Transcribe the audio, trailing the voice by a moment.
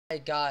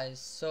Hey guys,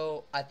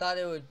 so I thought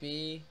it would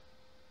be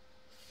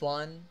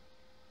fun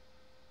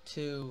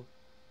to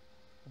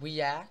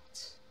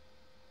react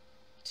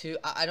to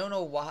I don't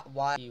know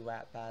why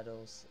rap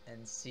battles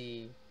and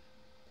see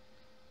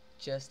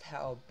just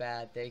how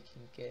bad they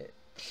can get.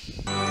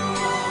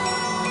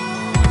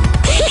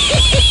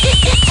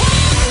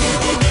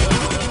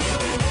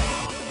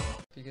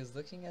 Because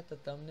looking at the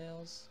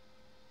thumbnails,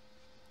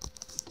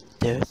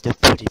 they're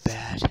pretty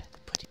bad.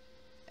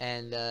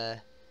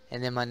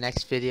 And then my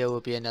next video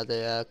will be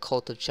another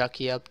Cult of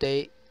Chucky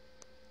update,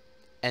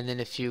 and then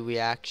a few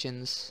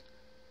reactions.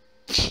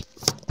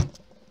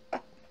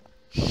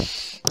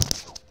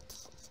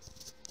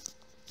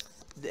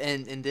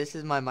 And this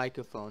is my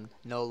microphone,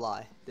 no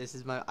lie. This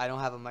is I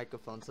don't have a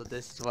microphone, so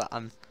this is what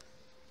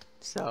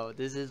so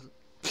this is,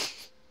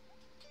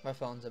 my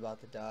phone's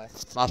about to die.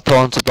 My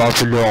phone's about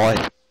to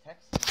die.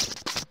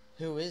 Text?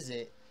 Who is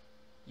it?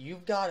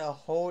 You've got a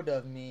hold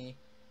of me.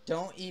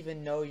 Don't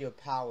even know your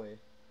power.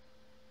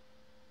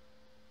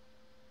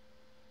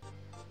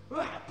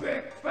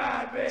 Big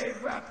fat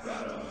big rap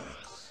battles.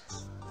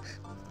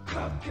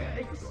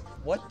 Cupcakes.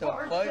 What the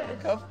fuck?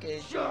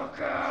 Cupcakes.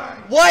 Chucky.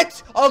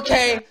 What?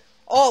 Okay.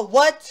 Oh,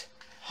 what?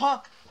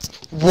 Huh?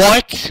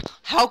 What?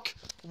 How?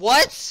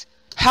 What?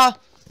 How?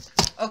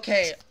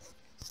 Okay.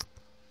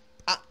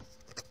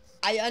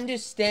 I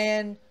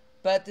understand,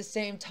 but at the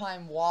same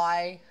time,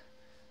 why?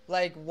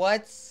 Like,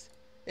 what's?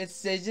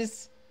 It's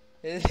just.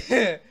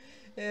 His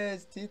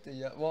teeth are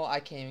young. Well, I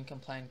can't even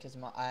complain because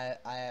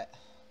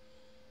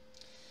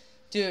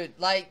dude,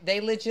 like, they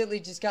legitimately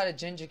just got a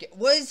ginger kid.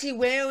 What is he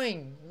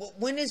wearing?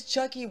 When has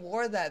Chucky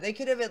wore that? They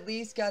could have at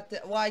least got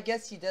the. Well, I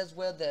guess he does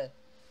wear the.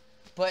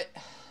 But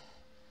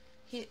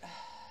he.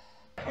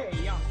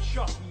 Hey, I'm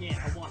Chucky and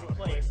I want to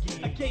play a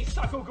game. A gay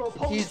psycho girl.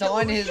 He's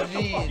on his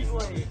knees.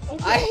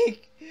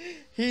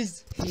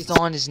 He's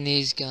on his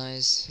knees,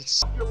 guys.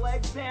 It's your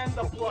legs and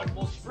the blood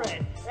will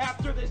spread.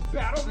 After this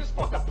battle, this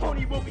fucking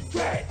pony will be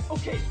dead.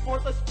 Okay,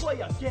 sport, let's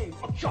play a game.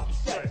 Chucky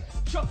says.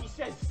 Chucky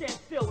says, stand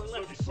still and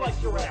let me slice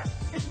your ass.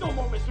 It's no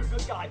more Mr.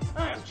 Good Guy.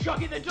 I am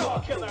Chucky the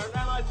Dog Killer.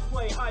 Now let's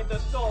play hide the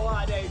soul.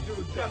 I do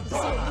them.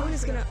 Someone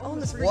is gonna own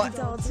this freaky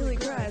doll till he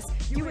cries.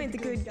 You ain't the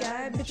good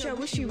guy, bitch. I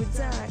wish you would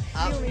die.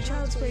 The only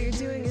child's play you're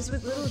doing is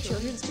with little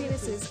children's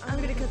penises.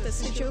 I'm gonna cut the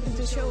stitch open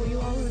to show you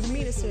all who the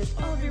meanest is.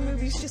 All of your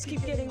movies just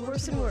keep getting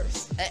worse and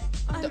worse.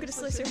 I'm gonna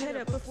slice your head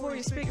up before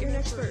you spit your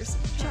next verse.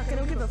 Chuck, I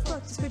don't give a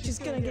fuck, this bitch is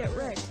gonna get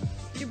wrecked.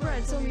 Your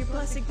bride told me your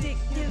plastic dick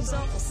gives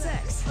awful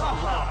sex.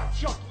 Haha,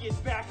 Chucky is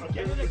back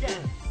again and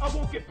again. I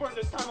won't get burned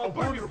this time, I'll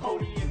burn your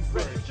pony in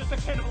red. Just a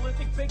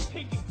cannibalistic big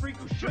pinky freak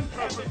who shouldn't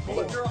have been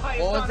born. what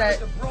was that?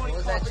 What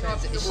was that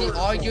transit? Is she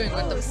arguing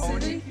with the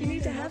pony? City, you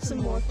need to have some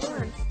more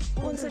fun.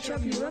 Once I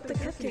chop you up, the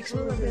cupcakes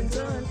will have been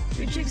done.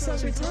 Your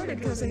jigsaw's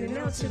retarded, cousin, and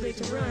now it's too late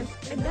to run.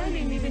 And I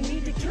didn't even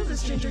need to kill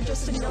this ginger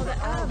just to know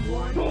that I've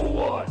won. Go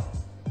on!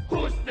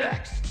 Who's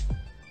next?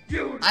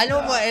 You. I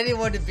don't want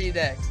anyone to be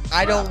next.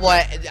 I don't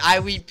want. I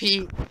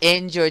repeat,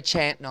 end your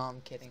chant. No,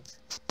 I'm kidding.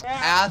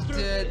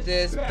 After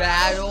this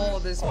battle,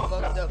 this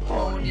fucked up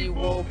pony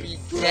will be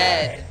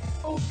dead.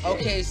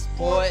 Okay,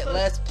 sport,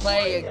 let's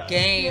play a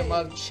game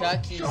of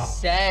Chucky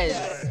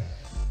Says.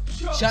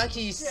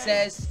 Chucky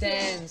says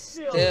stand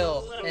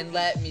still and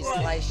let me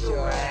slice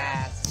your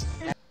ass.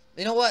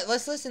 You know what?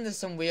 Let's listen to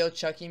some real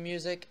Chucky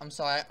music. I'm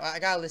sorry, I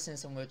gotta listen to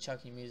some real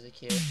Chucky music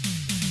here.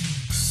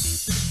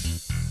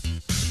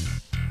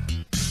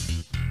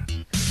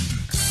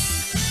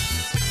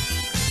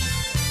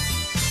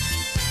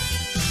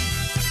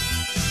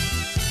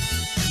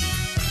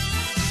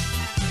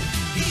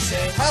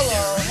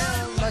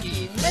 Hello, I'm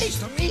Lucky. Nice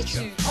to meet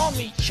you. Call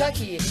me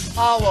Chucky.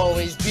 I'll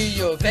always be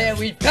your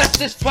very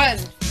bestest friend.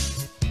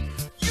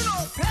 You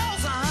know,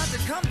 pals are hard to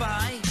come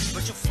by,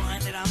 but you'll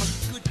find that I'm a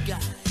good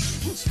guy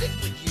who'll stick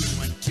with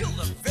you until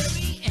the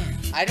very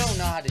end. I don't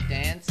know how to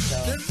dance, so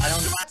I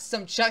don't know. That's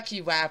some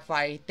Chucky rap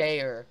right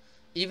there.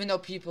 Even though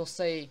people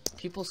say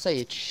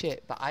it's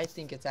shit, but I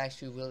think it's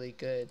actually really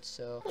good.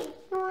 So. You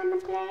wanna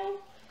play?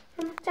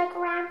 Check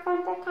around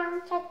from the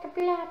town, check the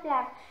blah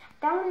blah.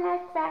 Don't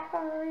like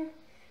rappery,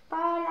 but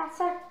I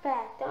suck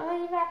back. The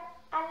only rap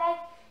I like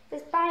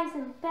is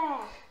Bison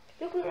Bag.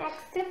 Looking like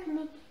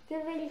Stephanie,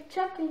 giving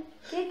Chucky,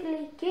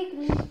 giggly,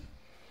 giggly.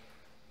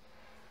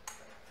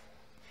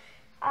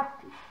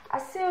 I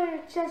saw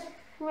it just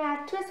when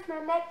I twist my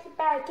neck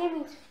by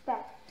giving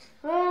back.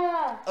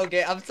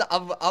 Okay,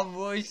 I'm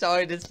really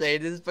sorry to say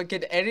this, but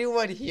can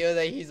anyone hear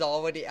that he's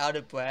already out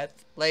of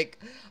breath?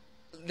 Like,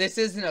 this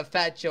isn't a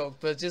fat joke,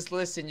 but just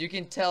listen. You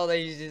can tell that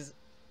he's just.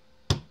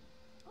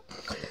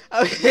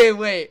 Okay,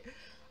 wait.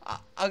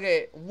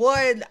 Okay,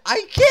 one,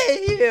 I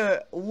can't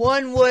hear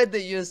one word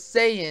that you're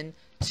saying.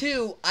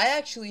 Two, I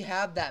actually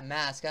have that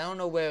mask. I don't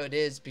know where it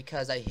is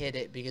because I hid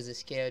it because it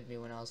scared me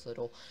when I was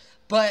little.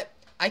 But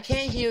I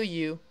can't hear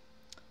you.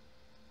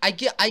 I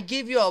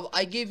give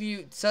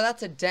you, so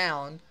that's a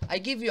down. I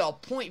give you a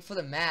point for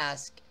the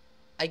mask.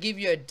 I give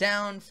you a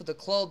down for the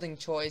clothing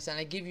choice, and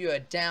I give you a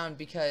down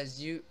because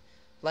you,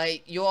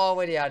 like, you're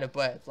already out of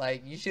breath.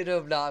 Like, you should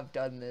have not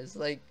done this.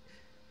 Like,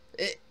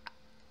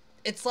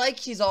 It's like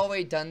he's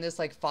already done this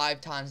like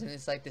 5 times, and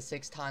it's like the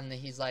 6th time that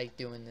he's like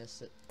doing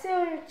this.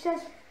 So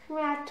just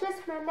when I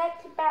twist my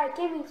neck, you better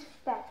give me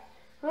respect.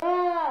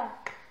 I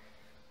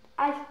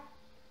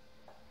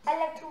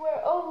like to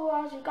wear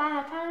overalls. You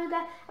gotta find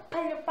that. I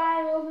play the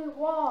fire over the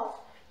walls.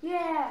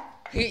 Yeah.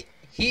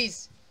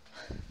 He's.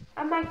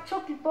 I'm like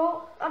Chucky,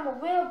 bro. I'm a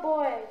real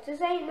boy.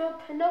 This ain't no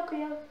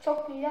Pinocchio,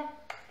 Chucky.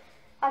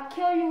 I'll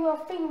kill you with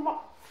a finger.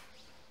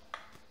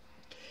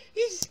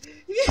 He's.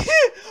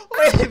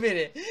 Wait a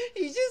minute.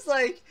 He's just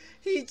like.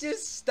 He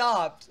just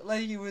stopped.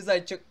 Like he was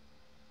like Chuck.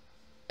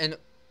 And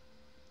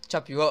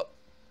chop you up.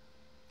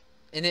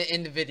 In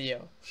the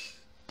video.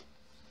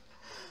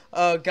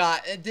 Oh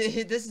god.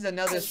 This is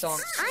another song.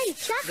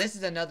 This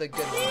is another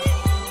good one.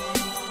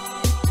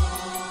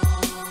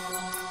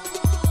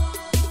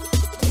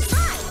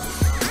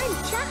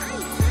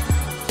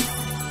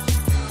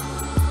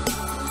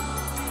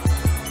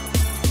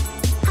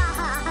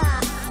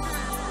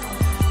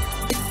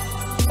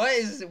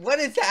 What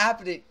is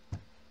happening?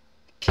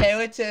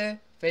 Character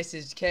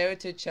faces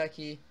character.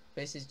 Chucky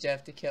faces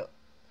Jeff to kill.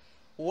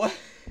 What?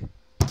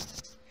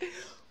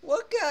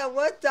 What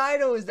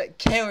title is that?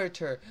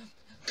 Character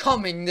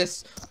coming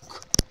this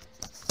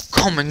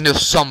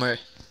summer.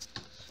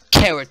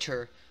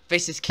 Character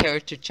faces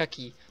character.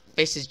 Chucky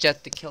faces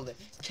Jeff to kill it.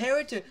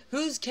 Character.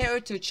 Who's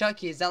character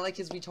Chucky? Is that like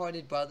his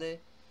retarded brother?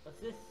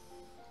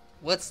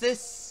 What's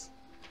this?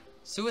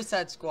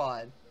 Suicide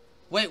Squad.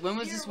 Wait, when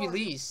was this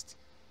released?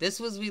 This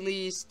was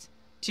released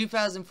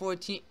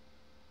 2014.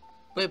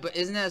 Wait, but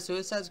isn't that a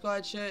Suicide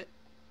Squad shirt?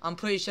 I'm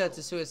pretty sure it's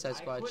a Suicide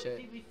Squad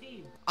shirt.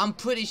 I'm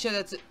pretty sure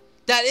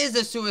that is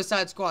a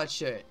Suicide Squad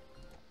shirt.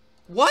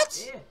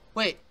 What? Yeah.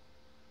 Wait.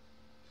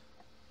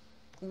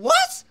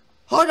 What?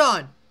 Hold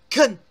on.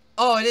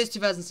 Oh, it is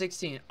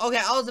 2016. Okay,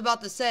 I was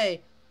about to say,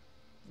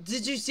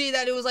 did you see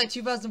that it was like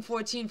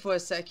 2014 for a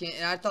second,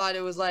 and I thought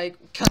it was like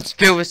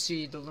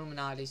conspiracy, the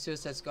Illuminati,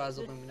 Suicide Squad's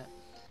Illuminati.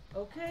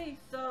 Okay,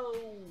 so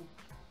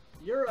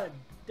you're a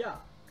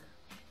duck.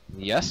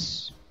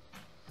 Yes.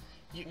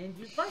 And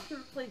you'd like to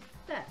replace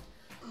Seth.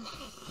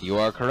 You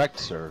are correct,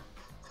 sir.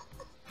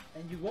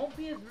 And you won't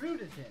be as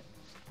rude as him.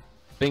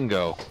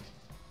 Bingo.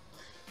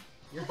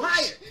 You're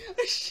hired.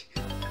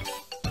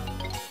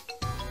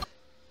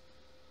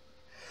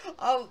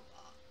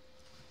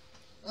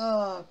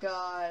 Oh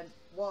God.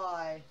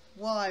 Why?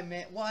 Why,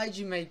 man? Why'd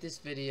you make this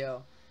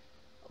video?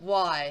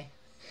 Why?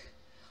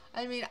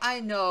 I mean, I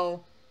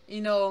know,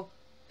 you know,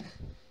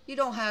 you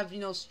don't have,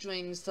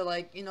 strings to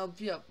like,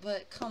 be up,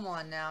 but come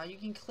on now, you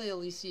can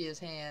clearly see his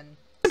hand.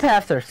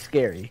 Paths are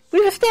scary.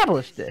 We've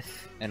established this.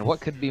 And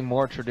what could be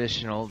more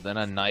traditional than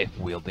a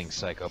knife-wielding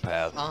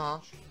psychopath? Uh-huh.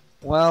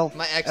 Well,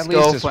 my at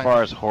least as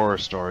far as horror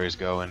stories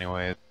go,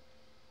 anyway.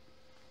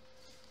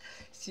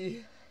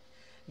 See,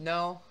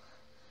 no,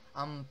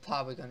 I'm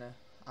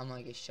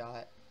gonna get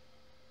shot.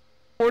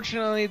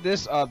 Fortunately,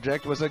 this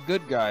object was a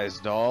good guy's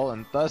doll,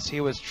 and thus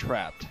he was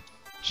trapped.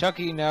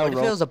 Chucky now What if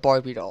it was a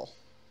Barbie doll?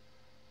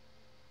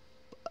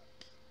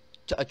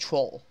 A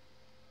troll.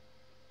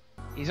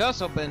 He's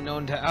also been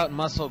known to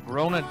outmuscle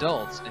grown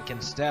adults and can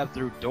stab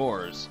through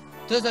doors.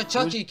 There's a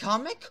Chucky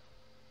comic?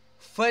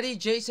 Freddy,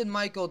 Jason,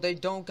 Michael, they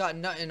don't got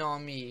nothing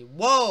on me.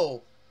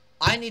 Whoa!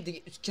 I need to...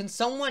 Can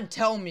someone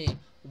tell me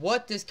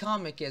what this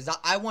comic is?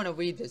 I want to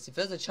read this. If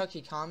there's a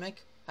Chucky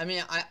comic... I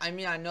mean,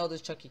 I know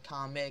there's Chucky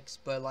comics,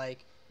 but,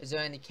 like, is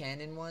there any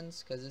canon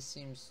ones? Because this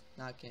seems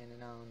not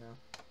canon, I don't know.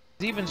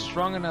 He's even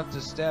strong enough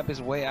to stab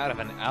his way out of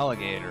an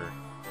alligator.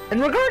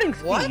 And regarding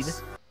speed...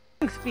 What?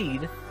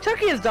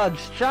 Chucky has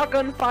dodged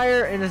shotgun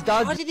fire and has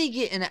dodged... How did he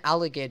get in an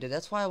alligator?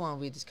 That's why I want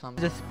to read this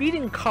comic. The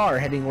speeding car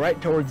heading right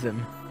towards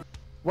him.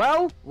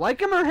 Well, like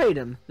him or hate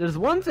him, there's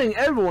one thing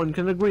everyone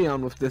can agree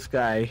on with this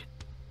guy.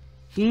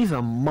 He's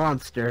a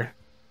monster.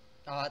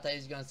 Oh, I thought he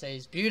was gonna say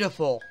he's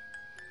beautiful.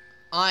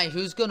 Alright,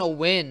 who's gonna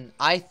win?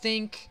 I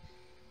think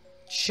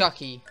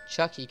Chucky.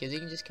 Chucky, because he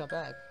can just come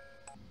back.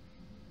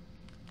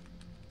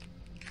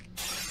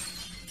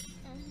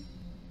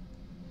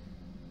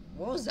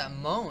 What was that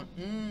moan?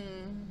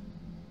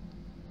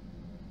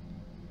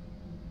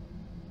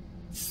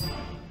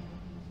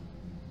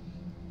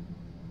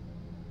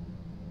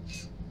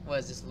 What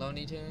is this,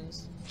 Looney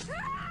Tunes?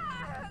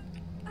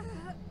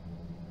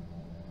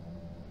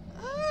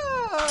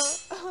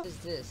 What is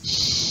this?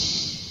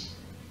 Shh.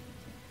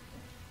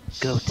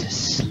 Go to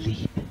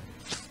sleep.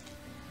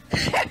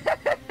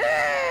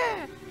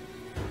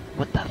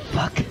 What the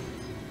fuck?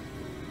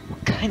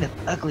 What kind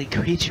of ugly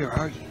creature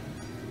are you?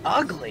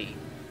 Ugly?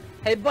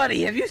 Hey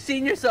buddy, have you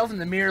seen yourself in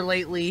the mirror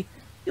lately?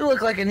 You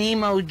look like an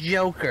emo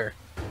Joker.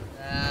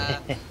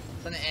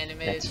 It's an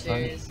animated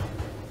series. Funny.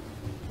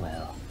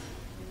 Well,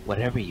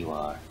 whatever you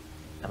are,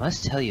 I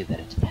must tell you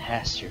that it's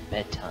past your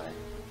bedtime.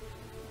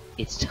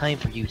 It's time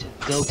for you to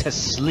go to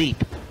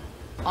sleep.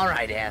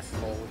 Alright,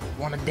 asshole.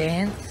 Wanna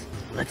dance?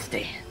 Let's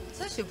dance.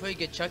 It's actually a pretty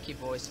good Chucky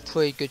voice.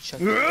 Pretty good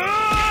Chucky.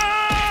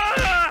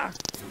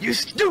 You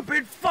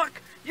stupid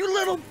fuck! You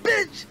little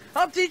bitch!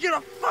 I'll teach you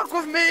to fuck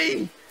with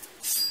me!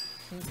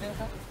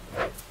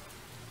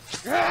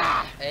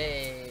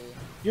 Hey.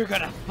 You're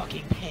gonna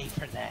fucking pay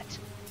for that.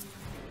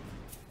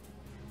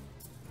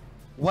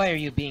 Why are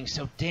you being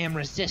so damn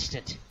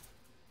resistant?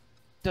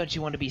 Don't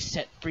you want to be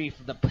set free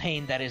from the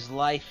pain that is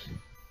life?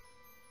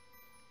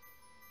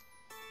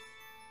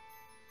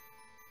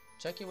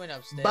 Chucky went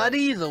upstairs.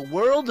 Buddy, the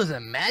world is a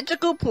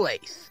magical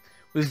place.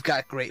 We've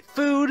got great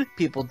food,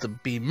 people to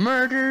be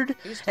murdered,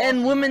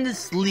 and women to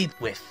sleep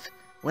with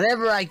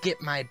whenever I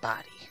get my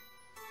body.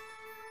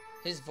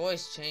 His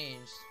voice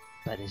changed.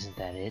 But isn't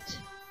that it?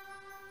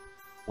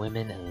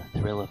 Women and the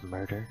thrill of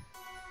murder?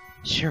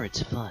 Sure,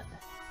 it's fun,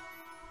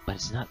 but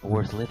it's not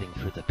worth living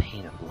for the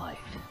pain of life.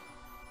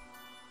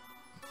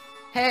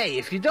 Hey,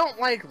 if you don't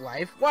like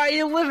life, why are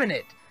you living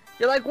it?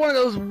 You're like one of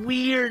those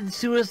weird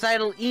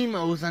suicidal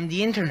emos on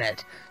the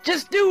internet.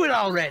 Just do it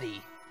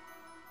already!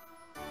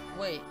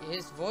 Wait,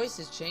 his voice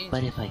is changing.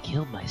 But if I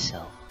killed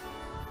myself,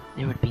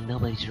 there would be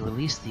nobody to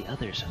release the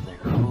others of their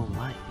cruel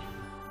life.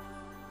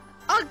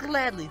 I'll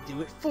gladly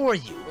do it for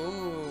you.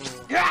 Ooh.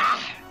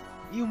 Ah!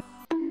 You...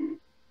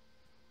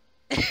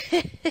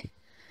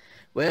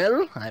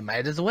 Well, I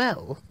might as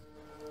well.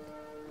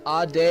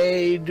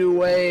 Ade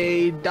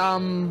Due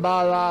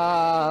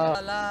Dambala.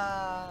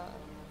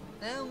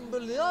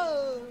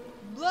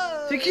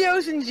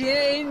 Tequios and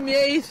Jane,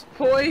 Mace,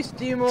 Poist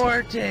de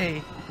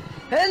Morte.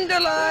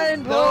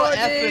 Enderline,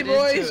 Poiste,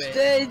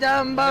 Poiste,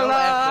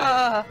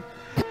 Dambala.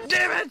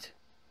 Damn it!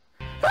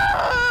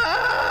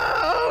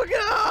 Oh,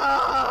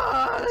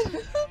 God!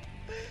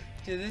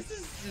 Dude, this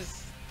is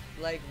just,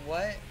 like,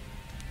 what?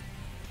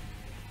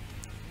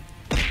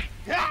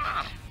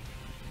 Ah!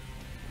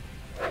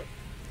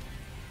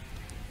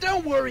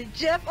 Don't worry,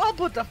 Jeff, I'll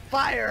put the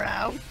fire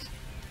out.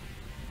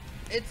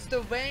 It's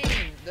the rain.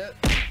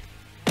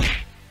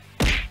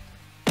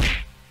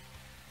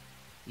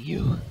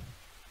 You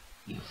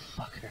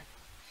fucker.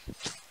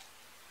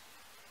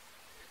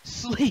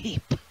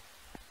 Sleep!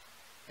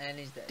 And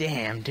he's dead.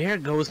 Damn, there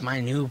goes my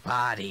new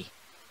body.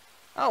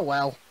 Oh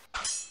well.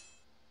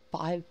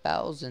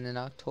 5,000 in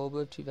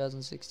October of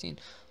 2016.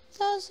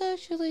 That's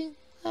actually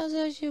a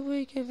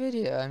pretty good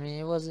video. I mean,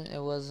 it wasn't,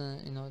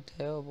 you know,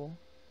 terrible.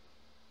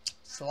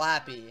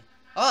 Slappy.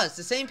 Oh, it's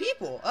the same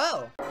people.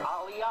 Oh.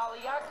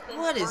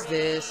 What is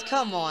this?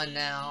 Come on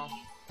now.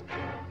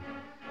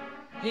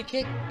 He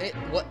kicked it.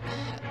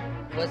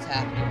 What's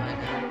happening right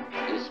now?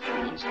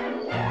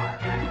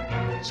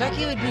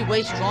 Chucky would be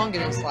way stronger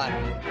than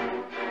Slappy.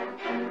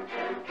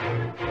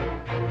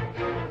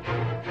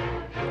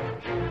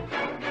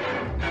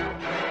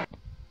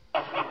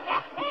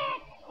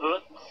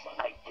 Oops,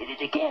 I did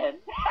it again.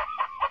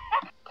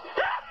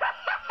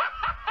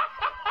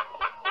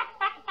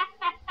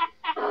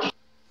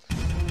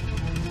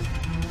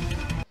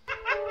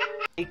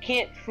 You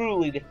can't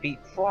truly defeat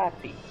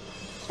Slappy.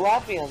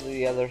 Slappy, on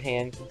the other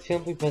hand, can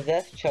simply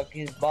possess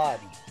Chucky's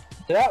body.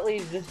 So that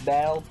leaves this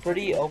battle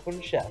pretty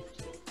open shut.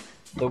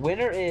 The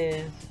winner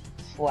is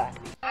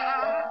Slappy.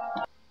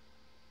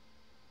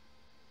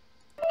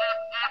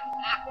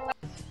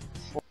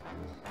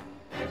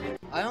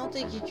 I don't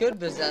think he could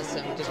possess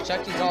him because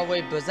Chucky's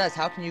already possessed.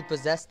 How can you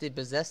possess the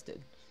possessed?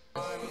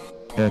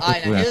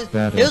 Alright,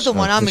 now here's the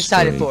one I'm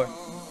excited for.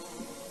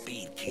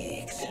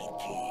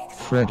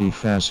 Freddy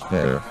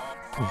Fazbear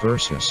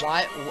versus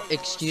Why?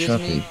 Excuse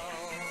Chucky. me.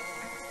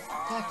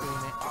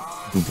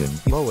 Begin.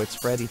 Hello, it's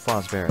Freddy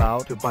Fazbear.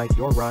 About to bite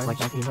your rhymes like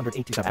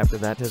 1987. After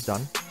that is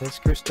done, this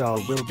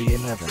crystal will be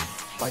in heaven.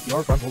 Bite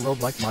your frontal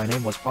lobe like my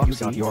name was Fox. You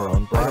got your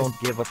own bride. I don't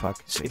give a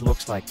fuck. It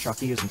looks like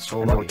Chucky isn't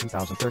Solo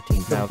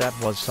 2013. Now that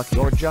was suck.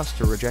 You're just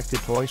a rejected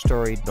Toy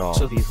Story doll.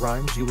 So these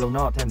rhymes you will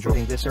not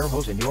enjoy. This air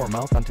hose in your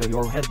mouth until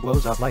your head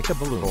blows up like a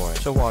balloon. Boy.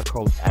 So what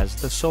cold as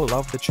the soul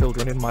of the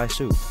children in my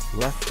suit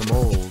left the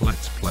mold.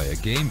 Let's play a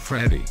game,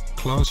 Freddy.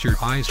 Close your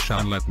eyes,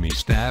 Sean. Let me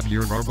stab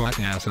your robot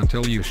ass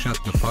until you shut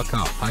the fuck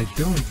up. I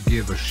don't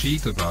give a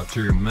shit about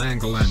your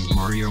mangle and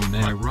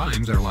marionette. My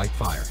rhymes are like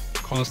fire,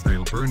 cause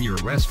they'll burn your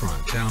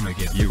restaurant down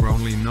again. You're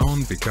only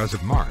known because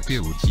of Mark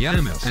Dudes,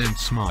 Yamas, and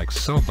Smikes,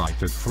 so bite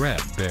the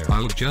Fred Bear.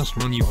 I'll just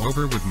run you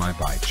over with my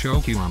bite,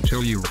 choke you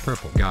until you're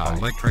purple. I'll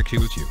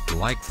electrocute you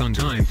like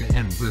thunder. Time to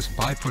end this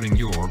by putting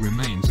your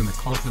remains in a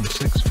coffin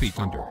 6 feet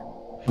under.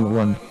 Who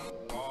won?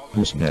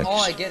 Who's next? Oh,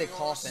 I get a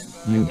coffin.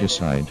 You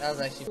decide. That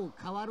was actually.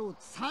 I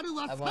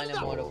wanted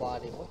a motor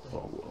body. What the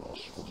hell?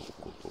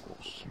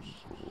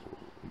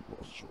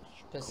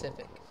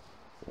 Pacific.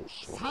 I'm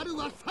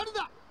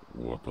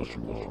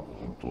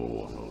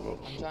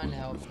trying to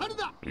help.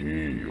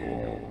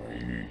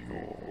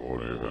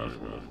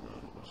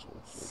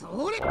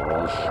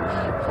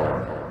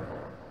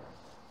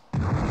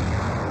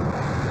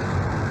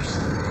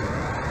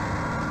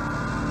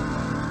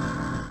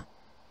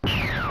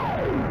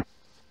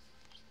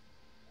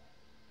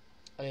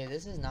 Okay,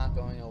 this is not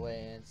going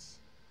away. It's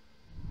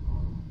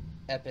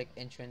epic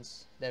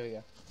entrance. There we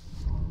go.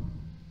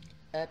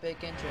 Epic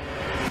entrance.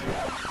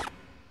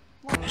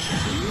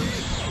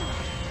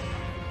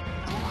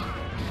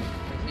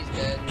 He's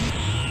dead.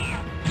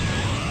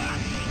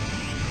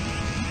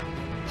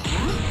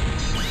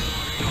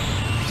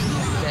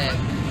 He's dead.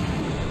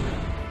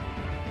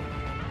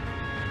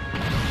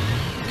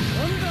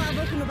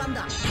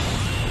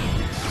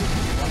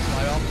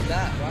 Right off the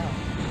bat, wow.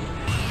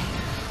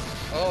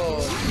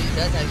 Oh, geez,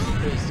 that's actually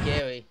pretty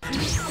scary.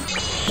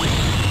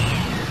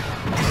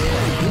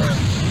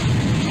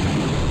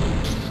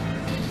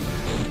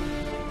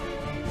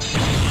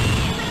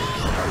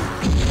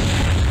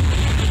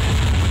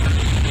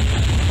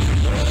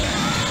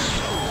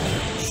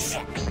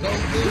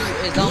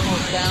 Goku is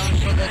almost down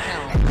for the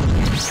count.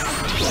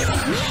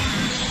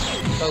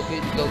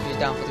 Goku's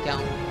down for the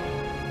count.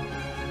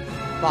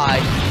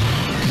 Bye.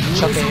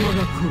 Chucky.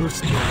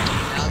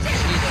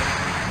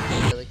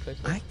 Really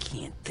quickly. I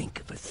can't think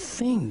of a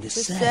thing to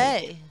Just say.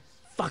 say.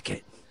 Fuck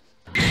it.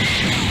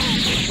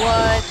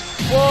 What?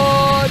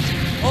 What?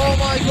 Oh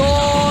my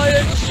god,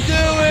 it's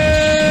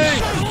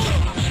Stewie!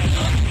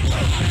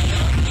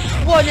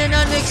 What an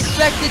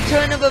unexpected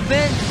turn of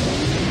events!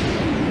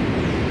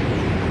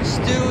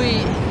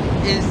 Stewie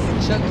is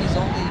Chucky's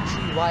only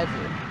true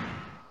rival.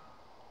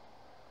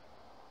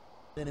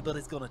 If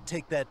anybody's gonna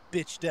take that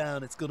bitch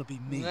down, it's gonna be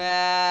me.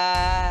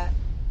 That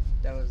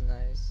was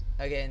nice.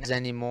 Okay, if there's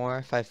any more,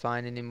 if I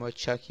find any more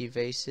Chucky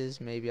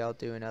vases, maybe I'll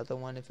do another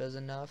one if there's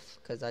enough.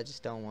 Because I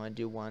just don't want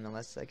to do one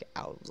unless it's like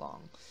out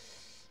long.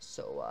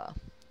 So,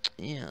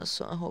 yeah,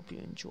 so I hope you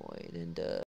enjoyed. And,